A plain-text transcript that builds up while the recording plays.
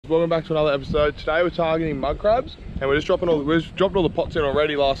welcome back to another episode. Today we're targeting mud crabs, and we just dropped all the pots in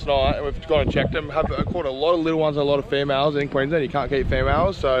already last night, and we've gone and checked them. Have caught a lot of little ones and a lot of females in Queensland. You can't keep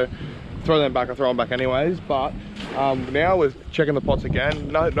females, so throw them back. I throw them back anyways. But now we're checking the pots again.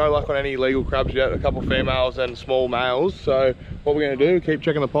 No luck on any legal crabs yet. A couple females and small males. So what we're going to do, keep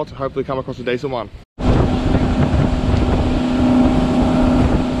checking the pots and hopefully come across a decent one.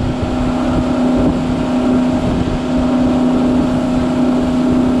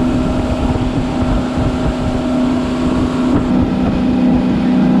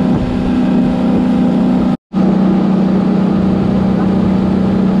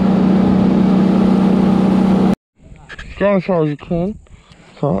 Go as far as you can.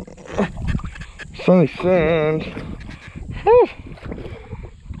 Can't. It's only sand. Whew.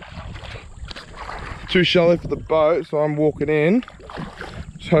 Too shallow for the boat, so I'm walking in.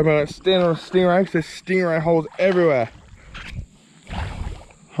 Just hoping I don't stand on a stingray, because there's stingray holes everywhere.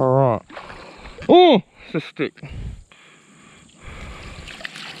 Alright. Oh! It's a stick.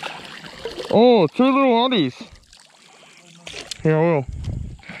 Oh, 2 little oddies. Here I will.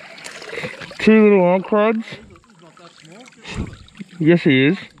 2 little Mudcrabs. Yes, he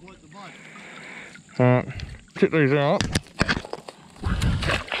is. Alright, tip these out.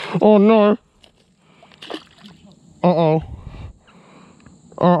 Oh no! Uh-oh.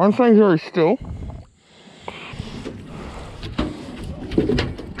 I'm staying very still.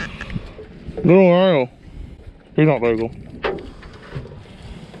 Little whale. He's not legal.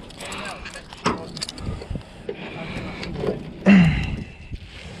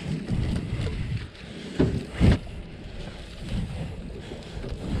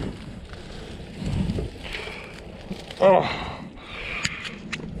 Oh,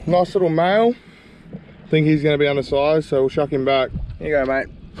 nice little male. I think he's going to be undersized, so we'll chuck him back. Here you go, mate.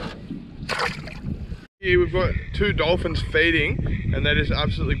 Here we've got 2 dolphins feeding, and they're just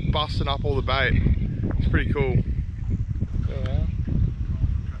absolutely busting up all the bait. It's pretty cool.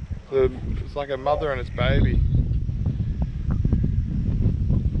 It's like a mother and its baby.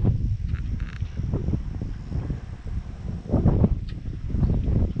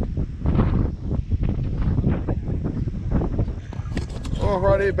 Oh,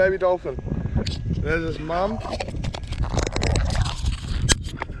 right here, baby dolphin. There's his mum.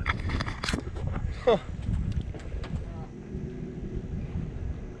 Huh.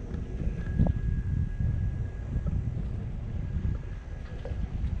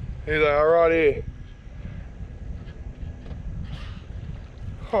 Here they are, right here.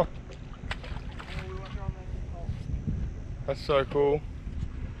 Huh. That's so cool.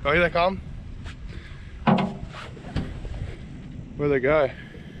 Oh, here they come. Where'd they go?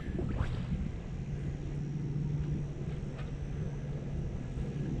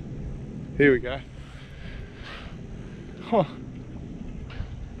 Here we go. Huh.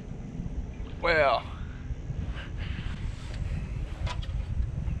 Wow.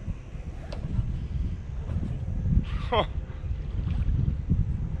 Huh.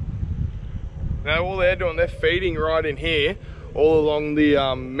 Now all they're doing, they're feeding right in here, all along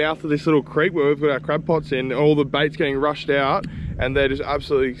the mouth of this little creek where we've got our crab pots in. All the bait's getting rushed out, and they're just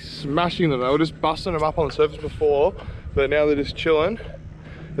absolutely smashing them. They were just busting them up on the surface before, but now they're just chilling.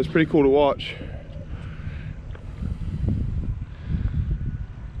 It's pretty cool to watch.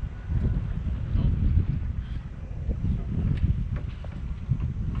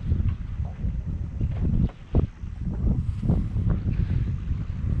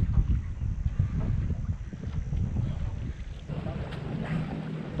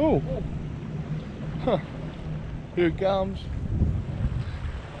 Oh, huh. Here it comes.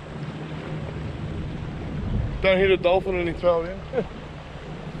 Don't hit a dolphin and he throw it in.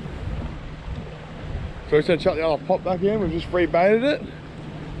 So we're going to chuck the other pot back in. We've just rebaited it.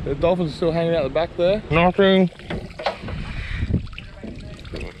 The dolphins are still hanging out the back there. Nothing.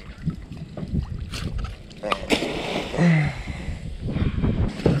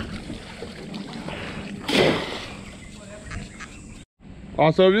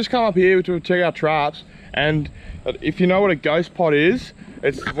 So we've just come up here to check our traps, and if you know what a ghost pot is,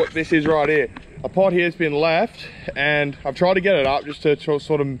 it's what this is right here. A pot here has been left, and I've tried to get it up just to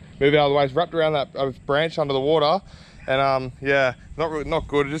sort of move it out of the way. It's wrapped around that branch under the water, and yeah, not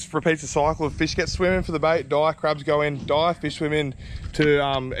good. It just repeats the cycle of fish get swimming for the bait, die, crabs go in, die, fish swim in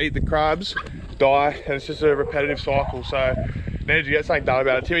to eat the crabs, die, and it's just a repetitive cycle. So needed to get something done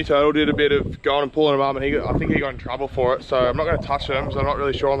about it. Timmy Turtle did a bit of going and pulling them up, and I think he got in trouble for it. So I'm not going to touch them, so I'm not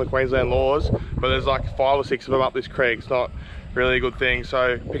really sure on the Queensland laws, but there's like 5 or 6 of them up this creek. It's not really a good thing,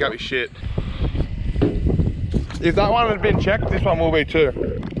 so pick up your shit. If that one had been checked, this one will be too.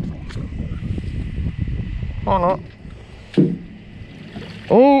 Or not.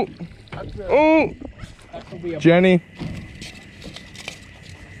 Oh! Oh! Jenny.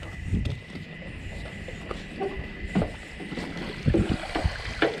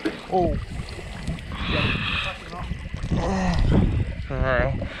 Oh.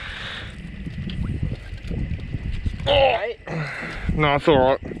 Alright. Oh. No, it's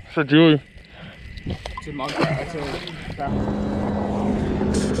alright. It's a Julie. It's a Mudcrab. It's a crab.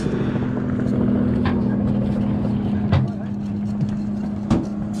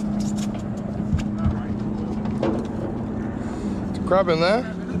 Crab in there.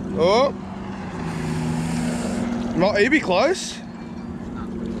 Oh. Not, he be close.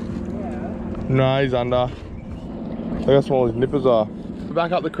 No, he's under. Look how small his nippers are. We're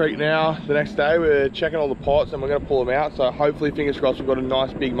back up the creek now. The next day we're checking all the pots and we're going to pull them out. So hopefully, fingers crossed, we've got a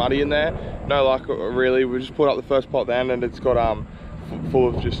nice big muddy in there. No luck really. We just put up the first pot then and it's got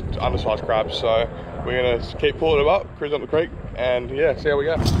full of just undersized crabs. So we're going to keep pulling them up, cruise up the creek, and yeah, see how we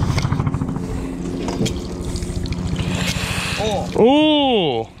go.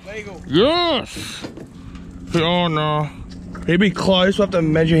 Oh! Legal. Yes! Oh no. He'd be close. We'll have to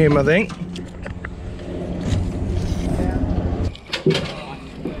measure him, I think.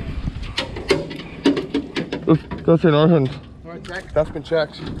 That's been opened. That's been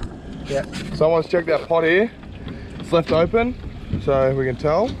checked. Yeah. Someone's checked our pot here. It's left open, so we can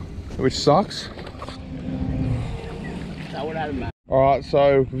tell, which sucks. That would have mattered. Alright,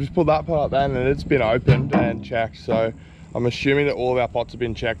 so we've just pulled that pot up then and it's been opened and checked. So I'm assuming that all of our pots have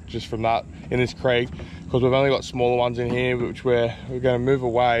been checked just from that in this creek, because we've only got smaller ones in here, which we're going to move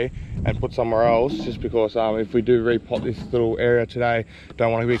away and put somewhere else, just because if we do repot this little area today,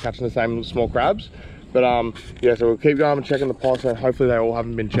 don't want to be catching the same small crabs. But yeah, so we'll keep going and checking the pots and hopefully they all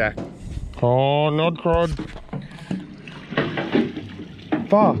haven't been checked. Oh, Mudcrab.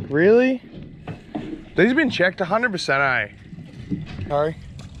 Fuck, really? These have been checked 100%, eh? Sorry.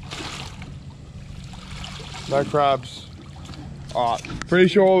 No crabs. Alright, pretty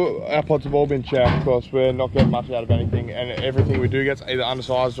sure our pots have all been checked because we're not getting much out of anything, and everything we do gets either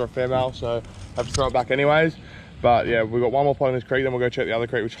undersized or a female, so I have to throw it back anyways. But yeah, we've got one more pot in this creek, then we'll go check the other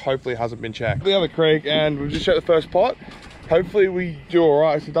creek, which hopefully hasn't been checked. The other creek, and we've just checked the first pot. Hopefully we do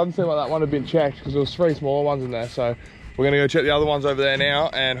alright, so it doesn't seem like that one had been checked because there was 3 smaller ones in there. So we're gonna go check the other ones over there now,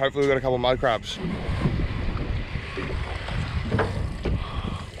 and hopefully we've got a couple of mud crabs.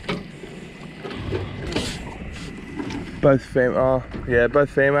 Both female, yeah, both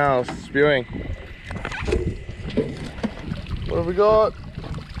females spewing. What have we got?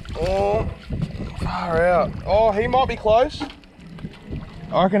 Oh, far out. Oh, he might be close.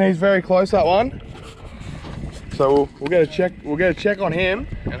 I reckon he's very close, that one. So we'll get a check. We'll get a check on him,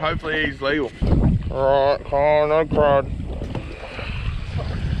 and hopefully he's legal. All right, oh no crowd.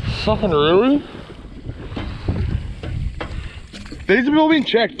 Fucking really? These have all been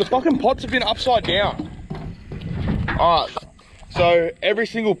checked. The fucking pots have been upside down. Alright, so every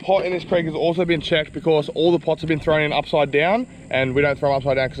single pot in this creek has also been checked because all the pots have been thrown in upside down, and we don't throw them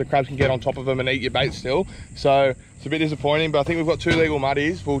upside down because the crabs can get on top of them and eat your bait still. So it's a bit disappointing, but I think we've got 2 legal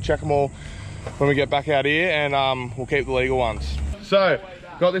muddies. We'll check them all when we get back out here, and we'll keep the legal ones. So,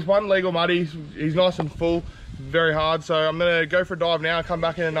 got this one legal muddy. He's nice and full, very hard. So I'm gonna go for a dive now, come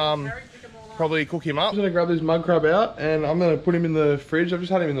back and probably cook him up. I'm just gonna grab this mud crab out and I'm gonna put him in the fridge. I've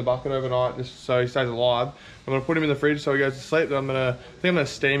just had him in the bucket overnight just so he stays alive. I'm gonna put him in the fridge so he goes to sleep. Then I think I'm gonna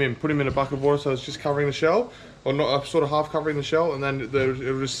steam him, put him in a bucket of water so it's just covering the shell, or not, sort of half covering the shell, and then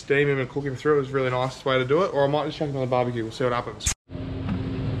it'll just steam him and cook him through. It was a really nice way to do it. Or I might just chuck him on the barbecue. We'll see what happens.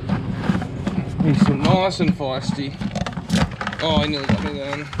 He's nice and feisty. Oh, he nearly got me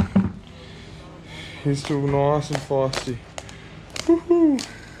then. He's still nice and feisty. Woohoo!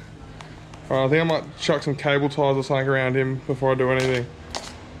 I think I might chuck some cable ties or something around him before I do anything.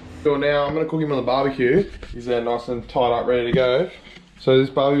 So now I'm going to cook him on the barbecue. He's there nice and tied up, ready to go. So this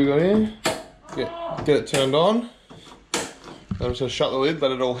barbecue got in, get it turned on. Then I'm just going to shut the lid,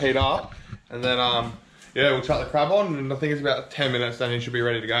 let it all heat up. And then yeah, we'll chuck the crab on, and I think it's about 10 minutes, then he should be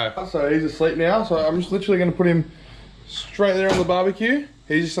ready to go. So he's asleep now, so I'm just literally going to put him straight there on the barbecue.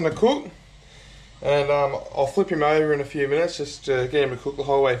 He's just going to cook. And I'll flip him over in a few minutes just to get him to cook the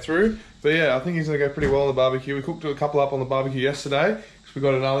whole way through. But yeah, I think he's going to go pretty well on the barbecue. We cooked a couple up on the barbecue yesterday, because we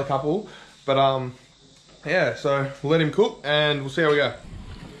got another couple. But yeah, so we'll let him cook and we'll see how we go.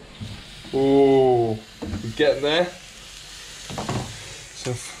 Ooh, he's getting there.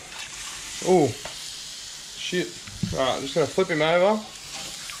 So, oh, shit. Alright, I'm just going to flip him over.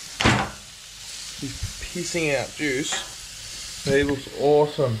 He's pissing out juice. He looks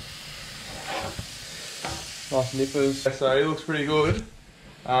awesome. Nice nippers. So he looks pretty good.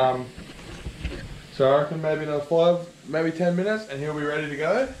 So I reckon maybe another 5, maybe 10 minutes and he'll be ready to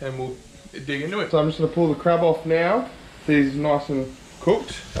go and we'll dig into it. So I'm just gonna pull the crab off now. He's nice and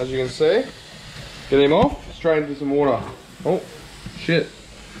cooked, as you can see. Get him off, straight into some water. Oh, shit.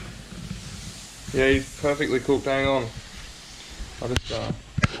 Yeah, he's perfectly cooked, hang on. I'll just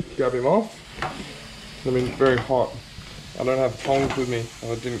grab him off. I mean, it's very hot. I don't have tongs with me,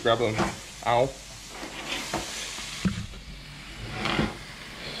 I didn't grab them. Ow.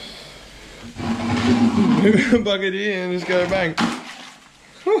 Bucket in and just go bang.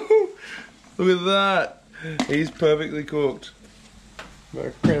 Look at that. He's perfectly cooked. But I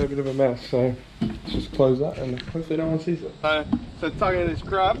created a bit of a mess, so let's just close that and hopefully no one sees it. So tugging in this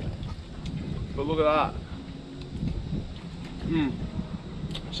crab, but look at that.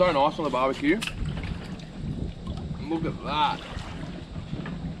 So nice on the barbecue. And look at that.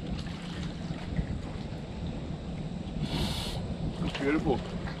 It's beautiful.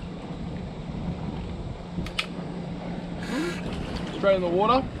 Straight in the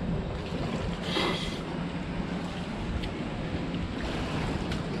water.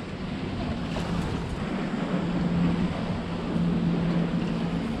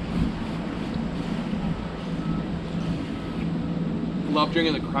 Love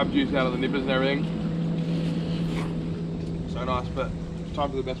drinking the crab juice out of the nippers and everything. So nice, but it's time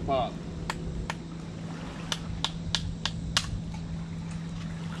for the best part.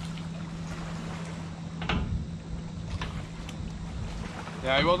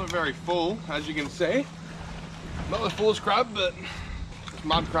 Yeah, he wasn't very full, as you can see. Not the fullest crab, but it's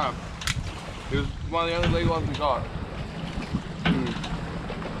mud crab. It was one of the only legal ones we got.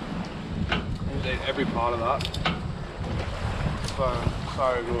 Just ate every part of that.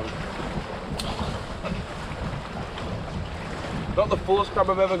 So good. Not the fullest crab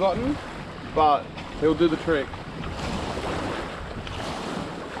I've ever gotten, but he'll do the trick.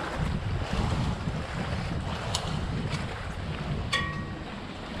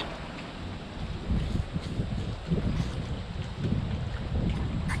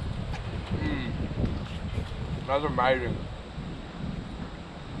 That's amazing.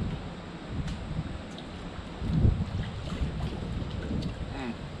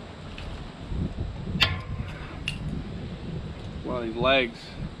 One of these legs.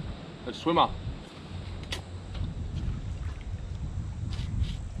 A swimmer.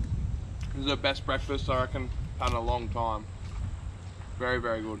 This is the best breakfast I reckon I've had in a long time. Very,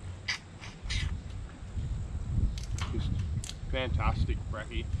 very good. Just fantastic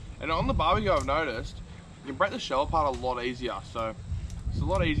brekkie. And on the barbecue I've noticed, you can break the shell apart a lot easier, so it's a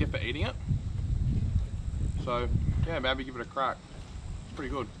lot easier for eating it. So yeah, maybe give it a crack. It's pretty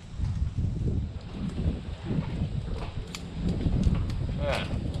good. Yeah.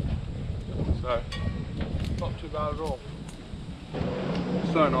 So not too bad at all.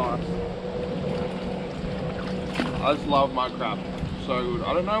 So nice. I just love mud crab. So good.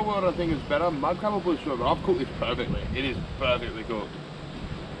 I don't know what I think is better, mud crab or bush sugar, but I've cooked this perfectly. It is perfectly cooked.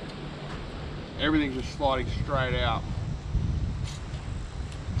 Everything's just sliding straight out.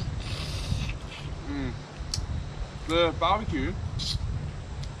 The barbecue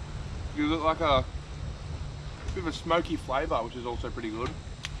gives it like a bit of a smoky flavour, which is also pretty good.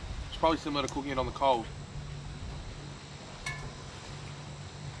 It's probably similar to cooking it on the coals.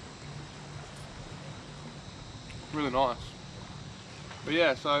 Really nice. But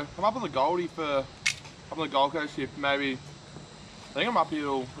yeah, so I'm up on the Goldie up on the Gold Coast here for maybe, I think I'm up here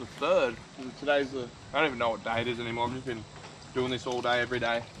till the 3rd. Today's the, I don't even know what day it is anymore. I've just been doing this all day, every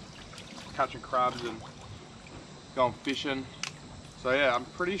day. Catching crabs and going fishing. So yeah, I'm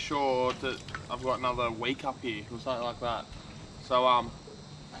pretty sure that I've got another week up here or something like that. So I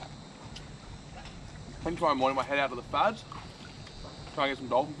think tomorrow morning I might head out to the Fads, try and get some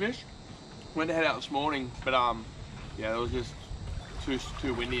dolphin fish. Went to head out this morning, but yeah, it was just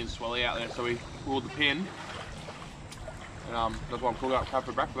too windy and swelly out there, so we pulled the pin. And that's why I'm cooking up crab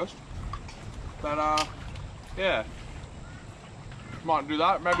for breakfast. But yeah, might do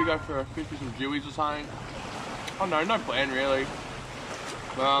that. Maybe go for a fish with some dewies or something. I don't know, no plan really.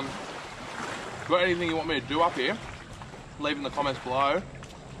 Got anything you want me to do up here? Leave in the comments below,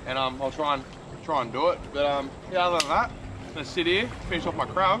 and I'll try and do it. But yeah, other than that, I'm gonna sit here, finish off my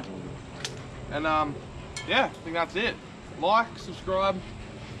crab, and yeah, I think that's it. Like, subscribe,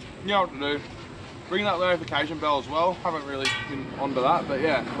 you know what to do. Ring that notification bell as well. Haven't really been onto that, but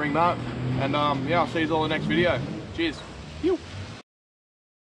yeah, ring that. And yeah, I'll see you all in the next video. Cheers. Pew.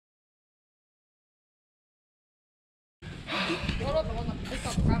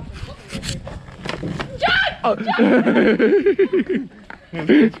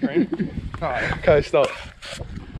 Okay, stop.